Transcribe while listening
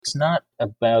it's not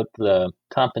about the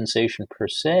compensation per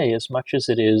se as much as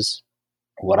it is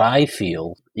what I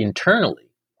feel internally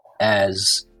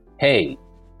as, hey,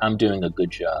 I'm doing a good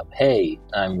job. Hey,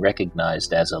 I'm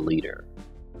recognized as a leader.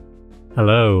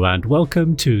 Hello and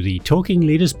welcome to the Talking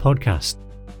Leaders podcast.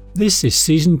 This is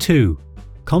Season 2,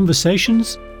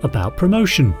 Conversations about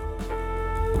Promotion.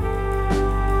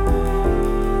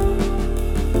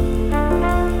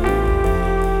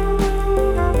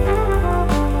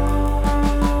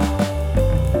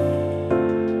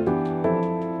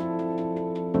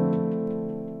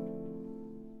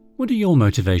 What are your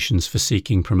motivations for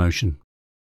seeking promotion?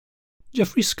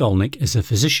 Jeffrey Skolnick is a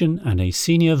physician and a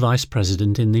senior vice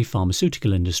president in the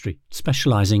pharmaceutical industry,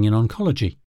 specialising in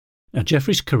oncology. Now,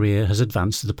 Jeffrey's career has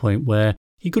advanced to the point where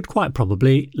he could quite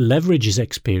probably leverage his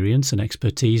experience and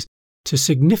expertise to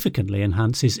significantly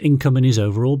enhance his income and his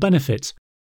overall benefits.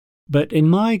 But in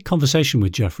my conversation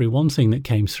with Jeffrey, one thing that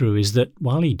came through is that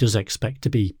while he does expect to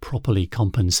be properly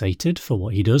compensated for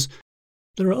what he does,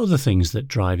 there are other things that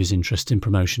drive his interest in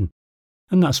promotion,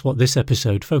 and that's what this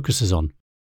episode focuses on.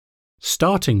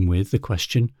 Starting with the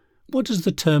question, what does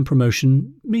the term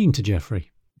promotion mean to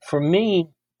Jeffrey? For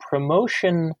me,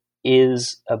 promotion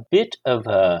is a bit of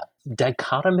a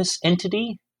dichotomous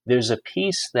entity. There's a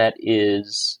piece that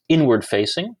is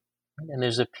inward-facing, and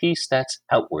there's a piece that's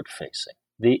outward-facing.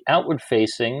 The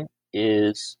outward-facing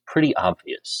is pretty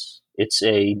obvious. It's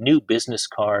a new business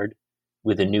card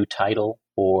with a new title,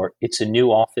 or it's a new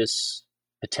office,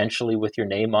 potentially with your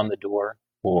name on the door,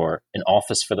 or an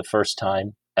office for the first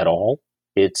time at all.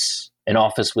 It's an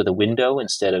office with a window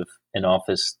instead of an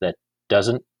office that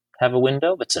doesn't have a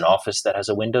window. It's an office that has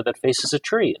a window that faces a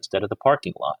tree instead of the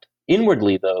parking lot.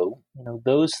 Inwardly, though,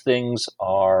 those things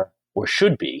are, or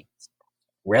should be,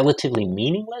 relatively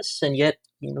meaningless, and yet,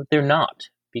 they're not,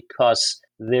 because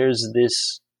there's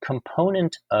this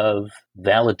component of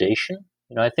validation.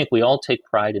 I think we all take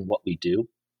pride in what we do,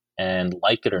 and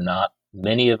like it or not,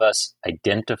 many of us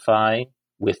identify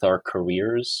with our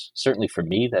careers. Certainly for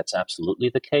me, that's absolutely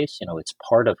the case. It's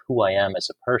part of who I am as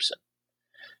a person.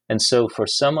 And so for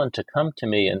someone to come to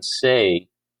me and say,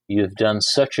 you've done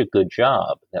such a good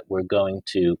job that we're going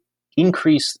to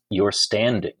increase your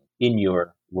standing in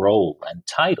your role and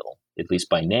title, at least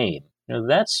by name,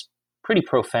 that's a pretty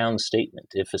profound statement,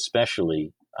 if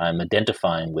especially I'm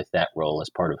identifying with that role as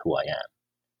part of who I am.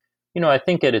 I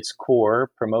think at its core,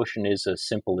 promotion is a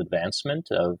simple advancement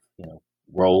of,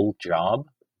 role, job,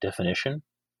 definition.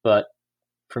 But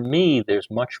for me, there's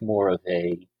much more of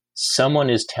someone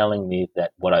is telling me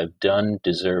that what I've done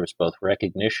deserves both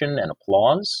recognition and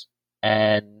applause,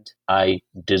 and I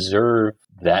deserve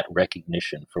that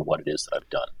recognition for what it is that I've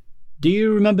done. Do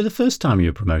you remember the first time you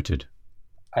were promoted?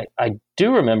 I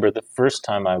do remember the first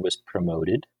time I was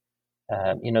promoted.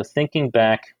 Thinking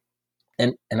back,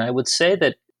 and I would say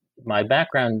that my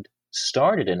background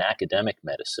started in academic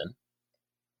medicine.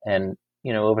 And,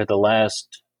 over the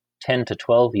last 10 to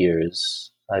 12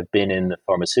 years, I've been in the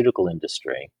pharmaceutical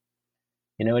industry.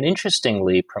 And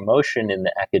interestingly, promotion in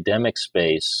the academic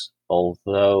space,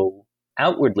 although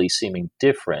outwardly seeming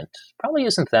different, probably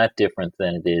isn't that different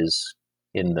than it is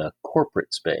in the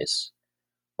corporate space.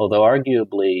 Although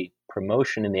arguably,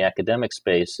 promotion in the academic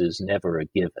space is never a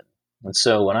given. And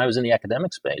so when I was in the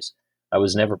academic space, I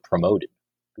was never promoted,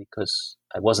 because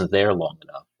I wasn't there long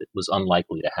enough. It was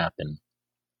unlikely to happen,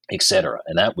 etc.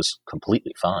 And that was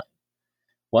completely fine.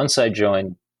 Once I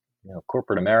joined,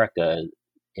 corporate America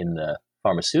in the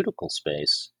pharmaceutical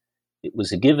space, it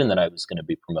was a given that I was going to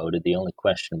be promoted. The only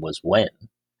question was when.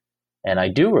 And I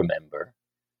do remember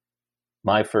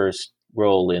my first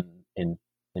role in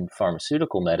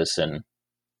pharmaceutical medicine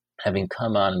having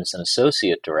come on as an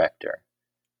associate director.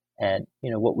 And,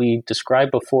 what we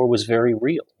described before was very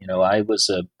real.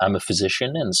 I'm a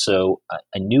physician. And so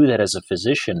I knew that as a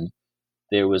physician,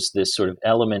 there was this sort of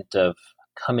element of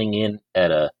coming in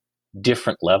at a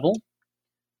different level,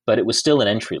 but it was still an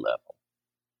entry level.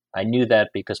 I knew that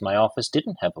because my office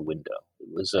didn't have a window. It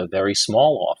was a very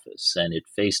small office, and it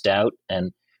faced out,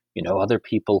 and, other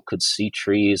people could see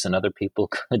trees and other people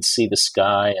could see the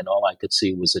sky, and all I could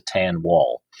see was a tan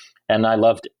wall. And I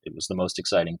loved it. It was the most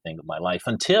exciting thing of my life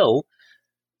until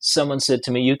someone said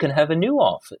to me, you can have a new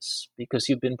office because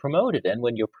you've been promoted. And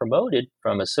when you're promoted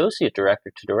from associate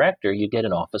director to director, you get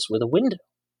an office with a window.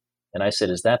 And I said,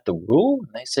 is that the rule?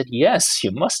 And they said, yes,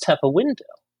 you must have a window.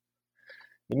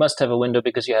 You must have a window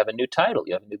because you have a new title.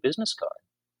 You have a new business card.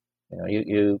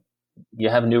 You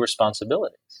have new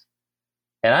responsibilities.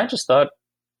 And I just thought,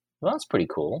 well, that's pretty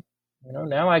cool.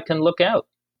 Now I can look out.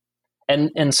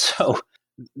 And so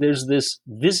there's this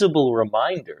visible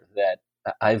reminder that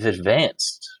I've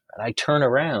advanced, and I turn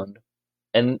around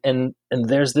And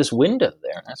there's this window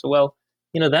there. And I said, well,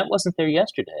 that wasn't there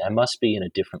yesterday. I must be in a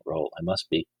different role. I must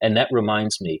be. And that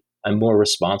reminds me, I'm more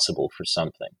responsible for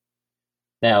something.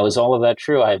 Now, is all of that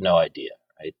true? I have no idea,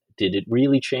 right? Did it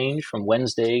really change from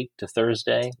Wednesday to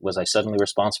Thursday? Was I suddenly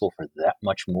responsible for that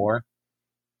much more?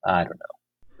 I don't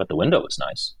know. But the window was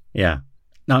nice. Yeah.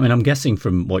 Now, I mean, I'm guessing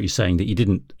from what you're saying that you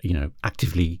didn't,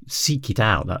 actively seek it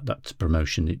out, that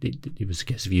promotion. It was a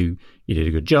case of you did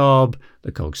a good job,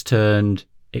 the cogs turned,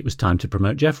 it was time to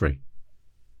promote Jeffrey.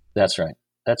 That's right.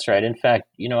 That's right. In fact,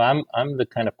 I'm the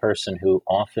kind of person who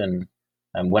often,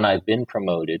 when I've been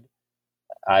promoted,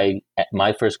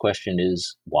 my first question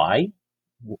is, why?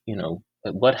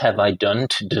 What have I done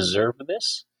to deserve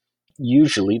this?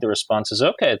 Usually the response is,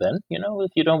 okay, then,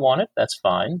 if you don't want it, that's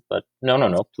fine. But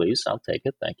no, please, I'll take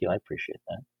it. Thank you. I appreciate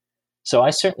that. So I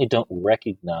certainly don't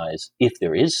recognize if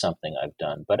there is something I've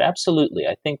done, but absolutely,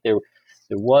 I think there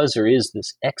was or is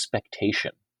this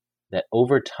expectation that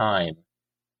over time,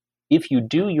 if you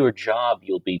do your job,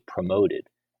 you'll be promoted.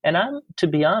 And to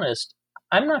be honest,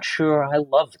 I'm not sure I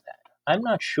love that. I'm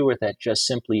not sure that just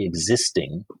simply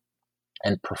existing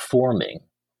and performing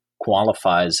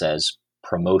qualifies as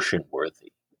promotion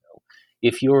worthy.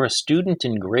 If you're a student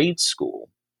in grade school,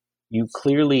 you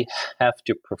clearly have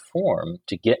to perform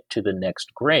to get to the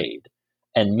next grade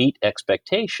and meet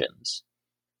expectations.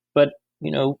 But,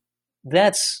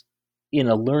 that's in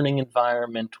a learning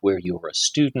environment where you're a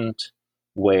student,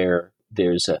 where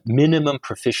there's a minimum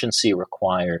proficiency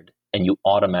required and you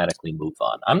automatically move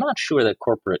on. I'm not sure that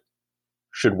corporate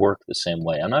should work the same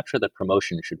way. I'm not sure that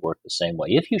promotion should work the same way.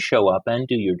 If you show up and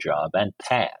do your job and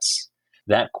pass,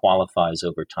 that qualifies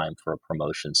over time for a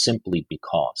promotion simply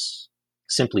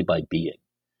by being.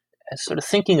 Sort of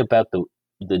thinking about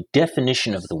the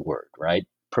definition of the word, right?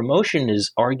 Promotion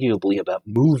is arguably about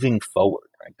moving forward,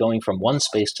 right? Going from one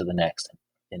space to the next,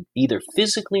 and either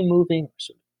physically moving or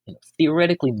sort of,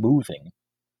 theoretically moving.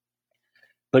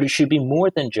 But it should be more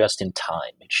than just in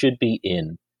time. It should be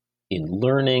in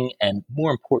learning and,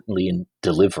 more importantly, in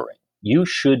delivering. You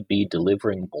should be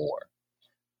delivering more.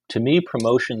 To me,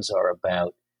 promotions are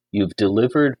about you've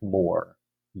delivered more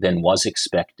than was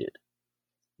expected.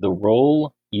 The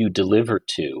role you deliver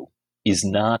to is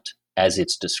not as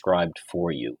it's described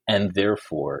for you, and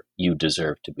therefore you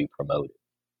deserve to be promoted.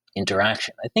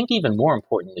 Interaction. I think even more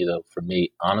importantly, though, for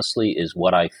me, honestly, is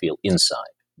what I feel inside.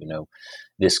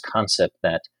 This concept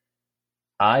that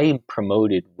I'm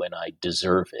promoted when I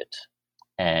deserve it,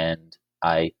 and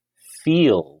I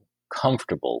feel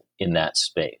comfortable in that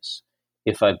space.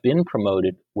 If I've been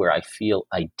promoted where I feel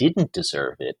I didn't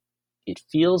deserve it, it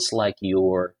feels like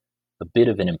you're a bit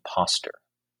of an imposter.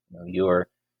 You're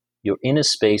in a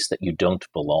space that you don't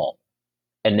belong.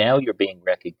 And now you're being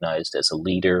recognized as a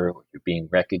leader, or you're being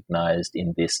recognized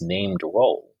in this named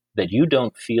role that you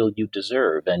don't feel you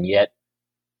deserve, and yet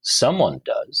someone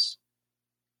does.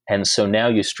 And so now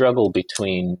you struggle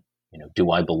between, do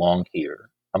I belong here?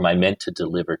 Am I meant to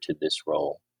deliver to this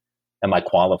role? Am I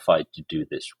qualified to do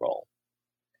this role?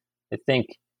 I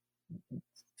think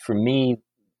for me,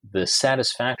 the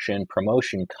satisfaction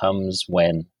promotion comes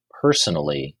when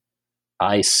personally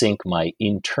I sync my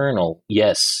internal,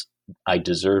 yes, I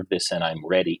deserve this and I'm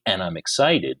ready and I'm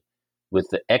excited, with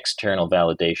the external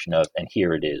validation of, and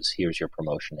here it is, here's your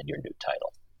promotion and your new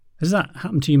title. Has that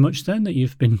happened to you much then, that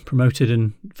you've been promoted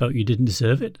and felt you didn't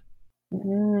deserve it?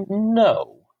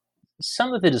 No.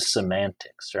 Some of it is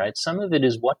semantics, right? Some of it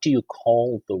is, what do you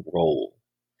call the role?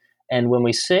 And when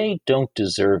we say don't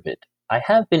deserve it, I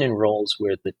have been in roles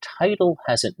where the title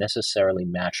hasn't necessarily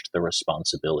matched the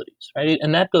responsibilities, right?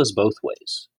 And that goes both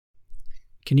ways.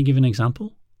 Can you give an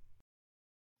example?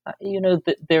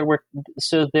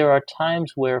 There are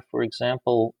times where, for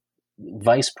example,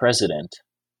 vice president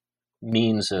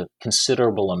means a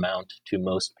considerable amount to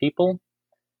most people.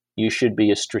 You should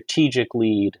be a strategic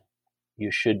lead.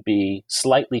 You should be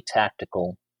slightly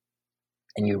tactical.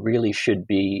 And you really should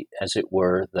be, as it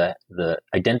were, the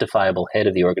identifiable head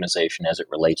of the organization as it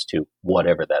relates to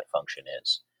whatever that function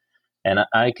is. And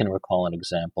I can recall an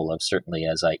example of, certainly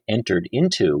as I entered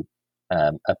into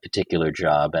a particular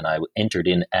job and I entered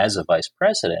in as a vice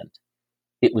president,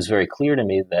 it was very clear to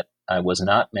me that I was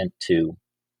not meant to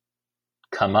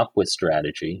come up with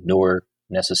strategy, nor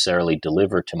necessarily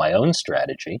deliver to my own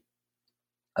strategy.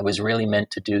 I was really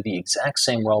meant to do the exact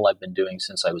same role I've been doing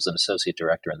since I was an associate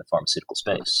director in the pharmaceutical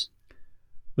space.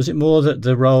 Was it more that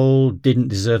the role didn't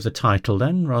deserve the title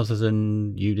then, rather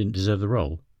than you didn't deserve the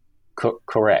role?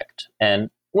 Correct. And,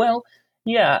 well,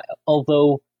 yeah,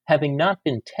 although having not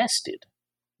been tested,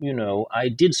 I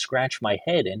did scratch my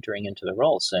head entering into the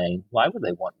role saying, why would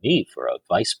they want me for a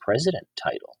vice president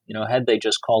title? Had they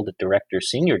just called it director,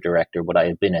 senior director, would I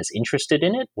have been as interested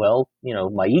in it? Well,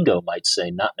 my ego might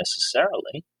say not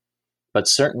necessarily, but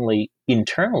certainly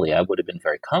internally I would have been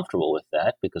very comfortable with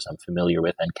that because I'm familiar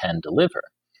with and can deliver.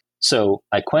 So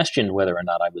I questioned whether or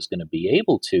not I was going to be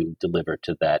able to deliver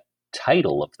to that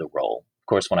title of the role. Of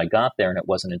course, when I got there and it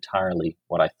wasn't entirely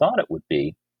what I thought it would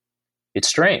be, it's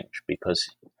strange because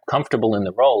comfortable in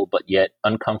the role, but yet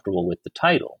uncomfortable with the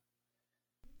title.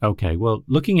 Okay, well,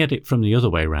 looking at it from the other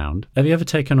way round, have you ever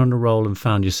taken on a role and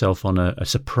found yourself on a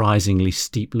surprisingly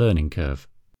steep learning curve?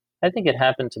 I think it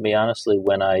happened to me, honestly,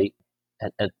 when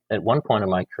at one point in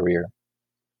my career,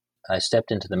 I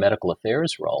stepped into the medical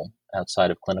affairs role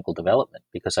outside of clinical development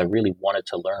because I really wanted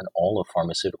to learn all of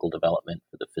pharmaceutical development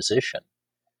for the physician.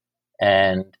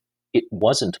 And it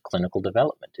wasn't clinical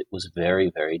development. It was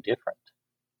very, very different.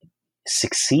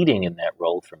 Succeeding in that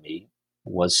role for me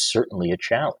was certainly a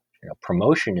challenge.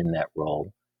 Promotion in that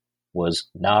role was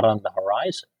not on the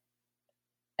horizon.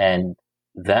 And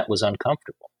that was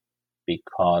uncomfortable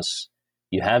because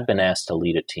you have been asked to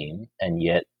lead a team, and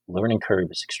yet learning curve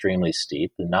is extremely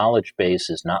steep. The knowledge base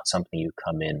is not something you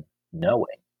come in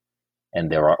knowing.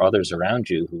 And there are others around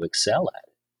you who excel at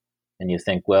it. And you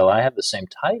think, well, I have the same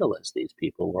title as these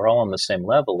people. We're all on the same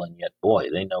level. And yet, boy,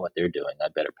 they know what they're doing. I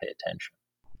better pay attention.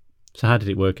 So how did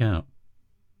it work out?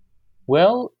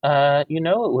 Well, it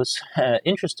was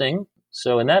interesting.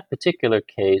 So in that particular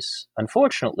case,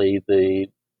 unfortunately, the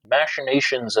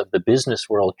machinations of the business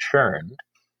world churned,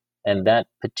 and that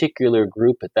particular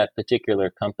group at that particular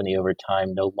company over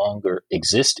time no longer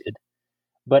existed.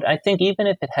 But I think even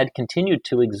if it had continued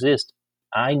to exist,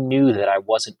 I knew that I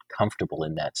wasn't comfortable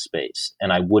in that space,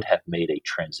 and I would have made a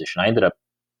transition. I ended up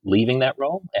leaving that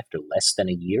role after less than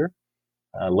a year,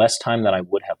 less time than I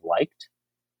would have liked.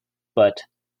 But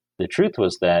the truth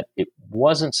was that it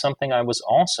wasn't something I was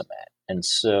awesome at. And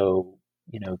so,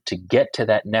 to get to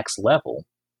that next level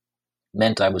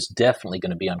meant I was definitely going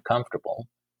to be uncomfortable.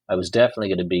 I was definitely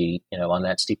going to be, on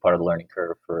that steep part of the learning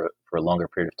curve for a longer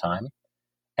period of time.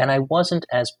 And I wasn't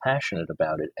as passionate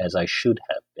about it as I should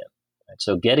have been. And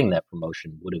so getting that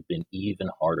promotion would have been even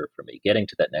harder for me. Getting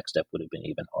to that next step would have been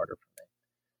even harder for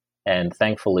me. And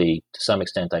thankfully, to some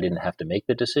extent, I didn't have to make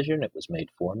the decision. It was made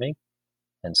for me.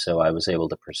 And so I was able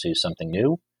to pursue something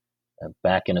new,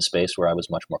 back in a space where I was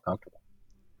much more comfortable.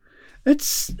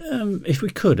 Let's, if we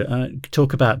could,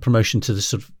 talk about promotion to the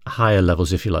sort of higher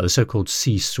levels, if you like, the so-called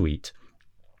C-suite,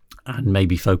 and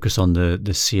maybe focus on the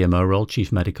CMO role,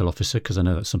 Chief Medical Officer, because I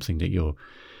know that's something that you're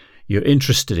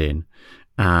interested in.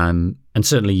 And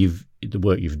certainly the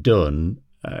work you've done,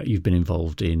 you've been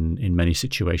involved in many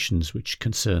situations which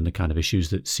concern the kind of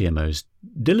issues that CMOs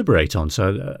deliberate on.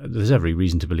 So there's every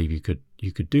reason to believe you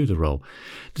could do the role.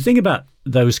 The thing about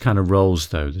those kind of roles,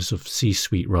 though, the sort of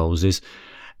C-suite roles, is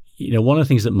one of the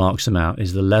things that marks them out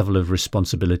is the level of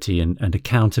responsibility and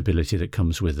accountability that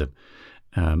comes with them.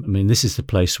 This is the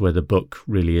place where the book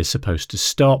really is supposed to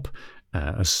stop.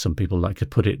 As some people like to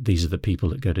put it, these are the people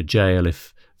that go to jail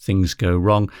if things go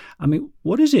wrong.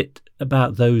 What is it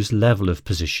about those level of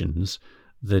positions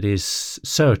that is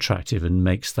so attractive and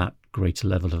makes that greater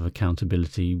level of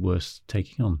accountability worth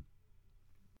taking on?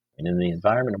 And in the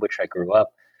environment in which I grew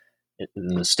up,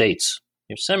 in the States,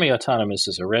 you're semi-autonomous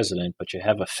as a resident, but you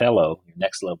have a fellow, your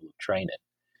next level of training.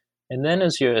 And then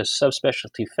as you're a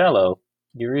subspecialty fellow,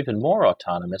 you're even more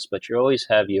autonomous, but you always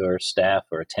have your staff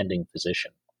or attending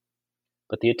physician.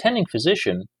 But the attending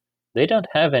physician, they don't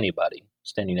have anybody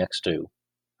standing next to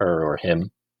her or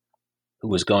him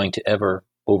who is going to ever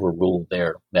overrule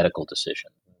their medical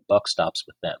decision. The buck stops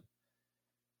with them.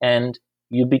 And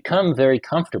you become very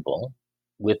comfortable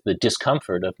with the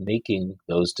discomfort of making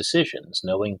those decisions,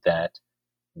 knowing that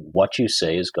what you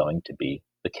say is going to be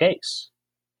the case.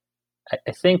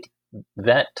 I think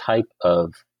that type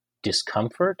of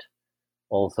discomfort,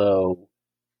 although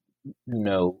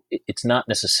it's not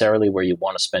necessarily where you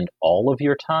want to spend all of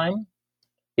your time,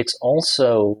 it's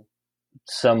also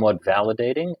somewhat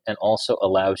validating and also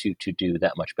allows you to do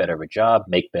that much better of a job,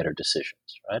 make better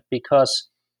decisions, right? Because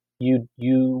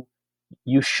you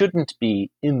shouldn't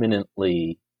be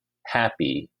imminently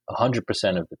happy 100%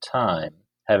 of the time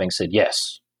having said,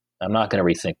 yes, I'm not going to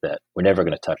rethink that. We're never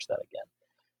going to touch that again.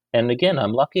 And again,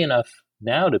 I'm lucky enough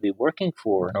now to be working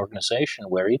for an organization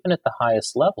where even at the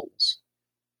highest levels,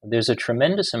 there's a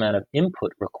tremendous amount of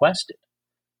input requested.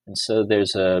 And so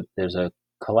there's a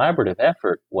collaborative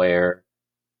effort where,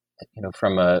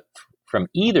 from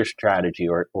either strategy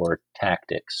or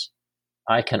tactics,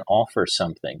 I can offer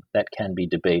something that can be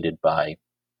debated by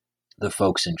the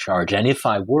folks in charge. And if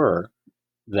I were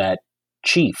that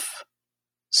chief,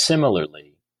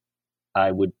 similarly,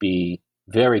 I would be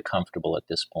very comfortable at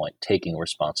this point taking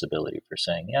responsibility for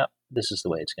saying, yeah, this is the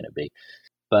way it's going to be.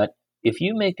 But if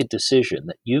you make a decision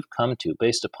that you've come to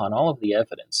based upon all of the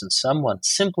evidence and someone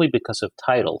simply because of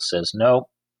title says, no,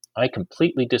 I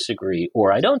completely disagree,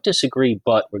 or I don't disagree,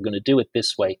 but we're going to do it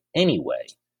this way anyway,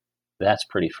 that's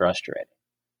pretty frustrating.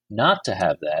 Not to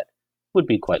have that would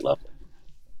be quite lovely.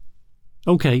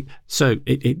 Okay, so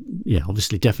it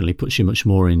obviously definitely puts you much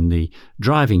more in the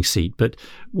driving seat, but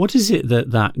what is it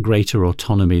that greater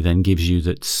autonomy then gives you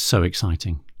that's so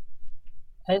exciting?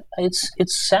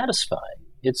 It's satisfying.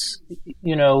 It's,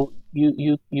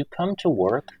 you come to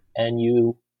work and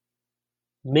you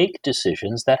make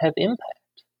decisions that have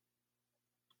impact,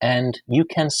 and you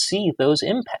can see those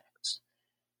impacts.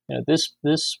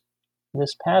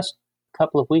 This past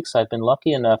couple of weeks, I've been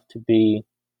lucky enough to be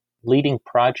leading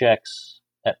projects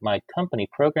at my company,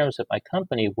 programs at my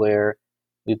company, where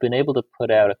we've been able to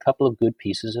put out a couple of good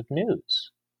pieces of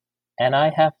news. And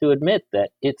I have to admit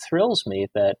that it thrills me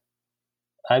that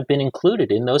I've been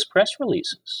included in those press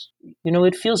releases.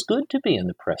 It feels good to be in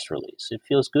the press release. It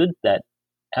feels good that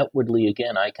outwardly,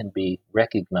 again, I can be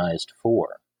recognized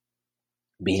for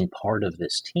being part of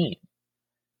this team.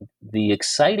 The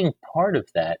exciting part of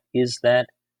that is that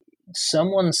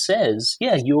someone says,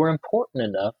 yeah, you're important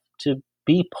enough to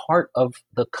be part of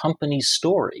the company's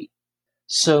story.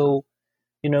 So,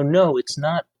 no, it's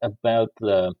not about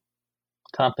the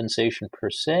compensation per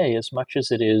se as much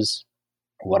as it is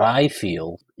what I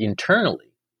feel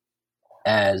internally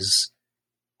as,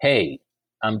 hey,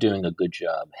 I'm doing a good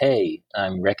job. Hey,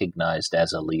 I'm recognized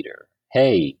as a leader.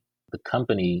 Hey, the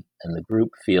company and the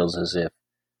group feels as if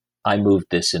I moved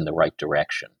this in the right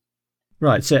direction.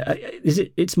 Right. So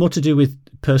it's more to do with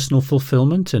personal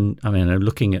fulfillment and,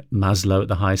 looking at Maslow at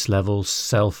the highest level,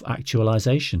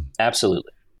 self-actualization.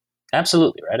 Absolutely.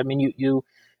 Absolutely. Right. I mean,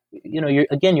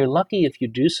 you're lucky if you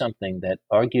do something that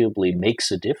arguably makes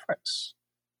a difference.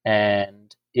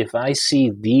 And if I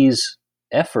see these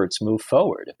efforts move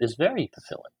forward, it's very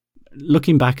fulfilling.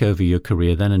 Looking back over your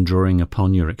career then and drawing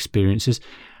upon your experiences,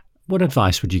 what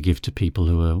advice would you give to people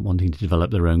who are wanting to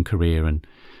develop their own career and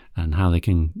how they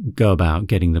can go about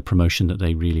getting the promotion that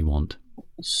they really want?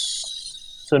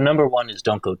 So number one is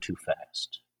don't go too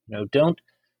fast. Don't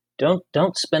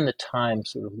spend the time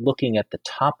sort of looking at the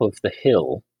top of the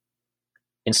hill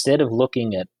instead of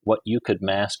looking at what you could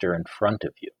master in front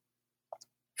of you.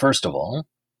 First of all,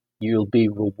 you'll be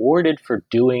rewarded for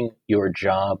doing your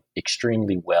job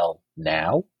extremely well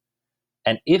now.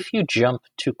 And if you jump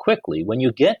too quickly, when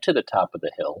you get to the top of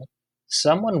the hill,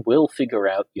 someone will figure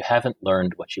out you haven't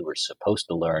learned what you were supposed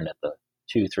to learn at the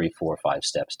 2, 3, 4, 5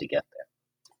 steps to get there.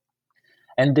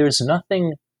 And there's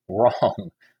nothing wrong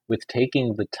with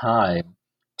taking the time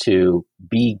to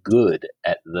be good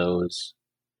at those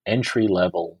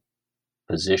entry-level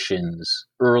positions,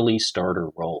 early starter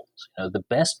roles. The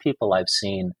best people I've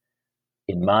seen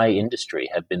in my industry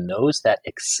have been those that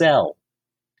excel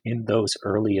in those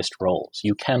earliest roles.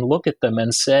 You can look at them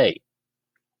and say,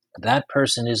 that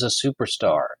person is a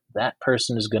superstar. That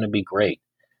person is going to be great.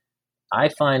 I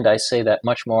find I say that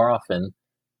much more often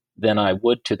than I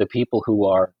would to the people who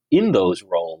are in those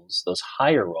roles, those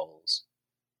higher roles,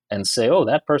 and say, oh,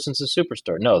 that person's a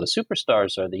superstar. No, the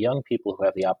superstars are the young people who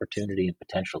have the opportunity and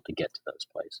potential to get to those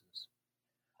places.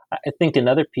 I think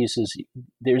another piece is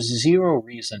there's zero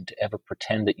reason to ever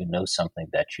pretend that you know something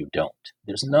that you don't.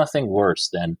 There's nothing worse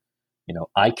than,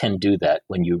 I can do that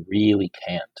when you really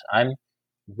can't. I'm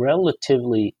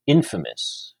relatively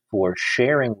infamous for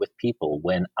sharing with people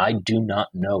when I do not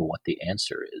know what the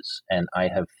answer is. And I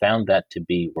have found that to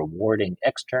be rewarding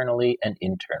externally and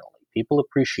internally. People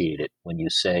appreciate it when you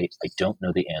say, I don't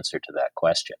know the answer to that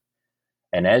question.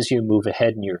 And as you move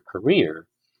ahead in your career,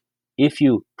 if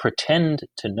you pretend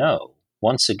to know,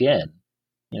 once again,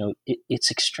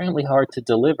 it's extremely hard to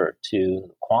deliver to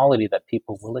the quality that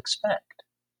people will expect.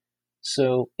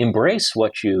 So embrace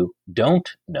what you don't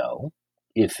know.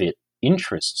 If it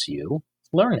interests you,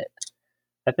 learn it.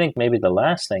 I think maybe the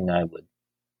last thing I would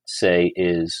say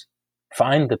is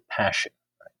find the passion.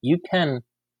 You can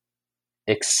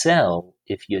excel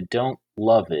if you don't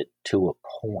love it to a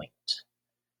point.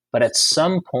 But at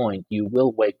some point, you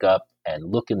will wake up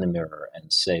and look in the mirror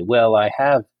and say, well, I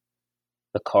have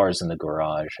the cars in the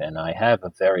garage, and I have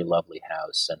a very lovely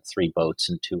house and 3 boats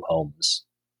and 2 homes.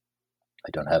 I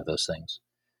don't have those things.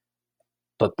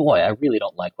 But boy, I really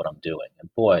don't like what I'm doing. And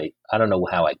boy, I don't know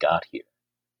how I got here.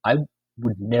 I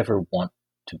would never want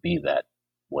to be that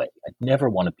way. I'd never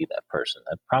want to be that person.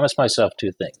 I promised myself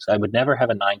 2 things. I would never have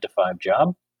a 9-to-5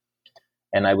 job,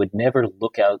 and I would never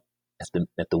look out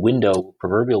at the window,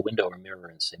 proverbial window or mirror,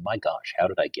 and say, "My gosh, how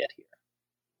did I get here?"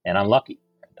 And I'm lucky.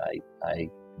 I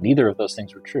neither of those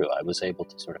things were true. I was able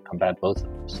to sort of combat both of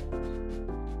those.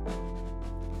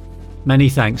 Many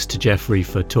thanks to Jeffrey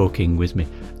for talking with me.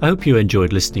 I hope you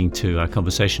enjoyed listening to our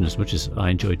conversation as much as I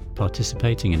enjoyed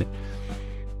participating in it.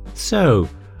 So,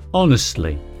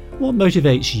 honestly, what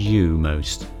motivates you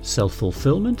most?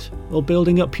 Self-fulfillment or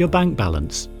building up your bank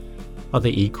balance? Are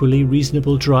they equally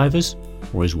reasonable drivers,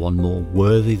 or is one more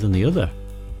worthy than the other?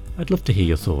 I'd love to hear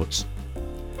your thoughts.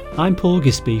 I'm Paul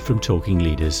Gisby from Talking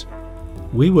Leaders.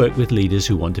 We work with leaders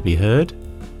who want to be heard,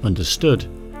 understood,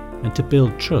 and to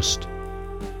build trust.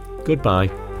 Goodbye.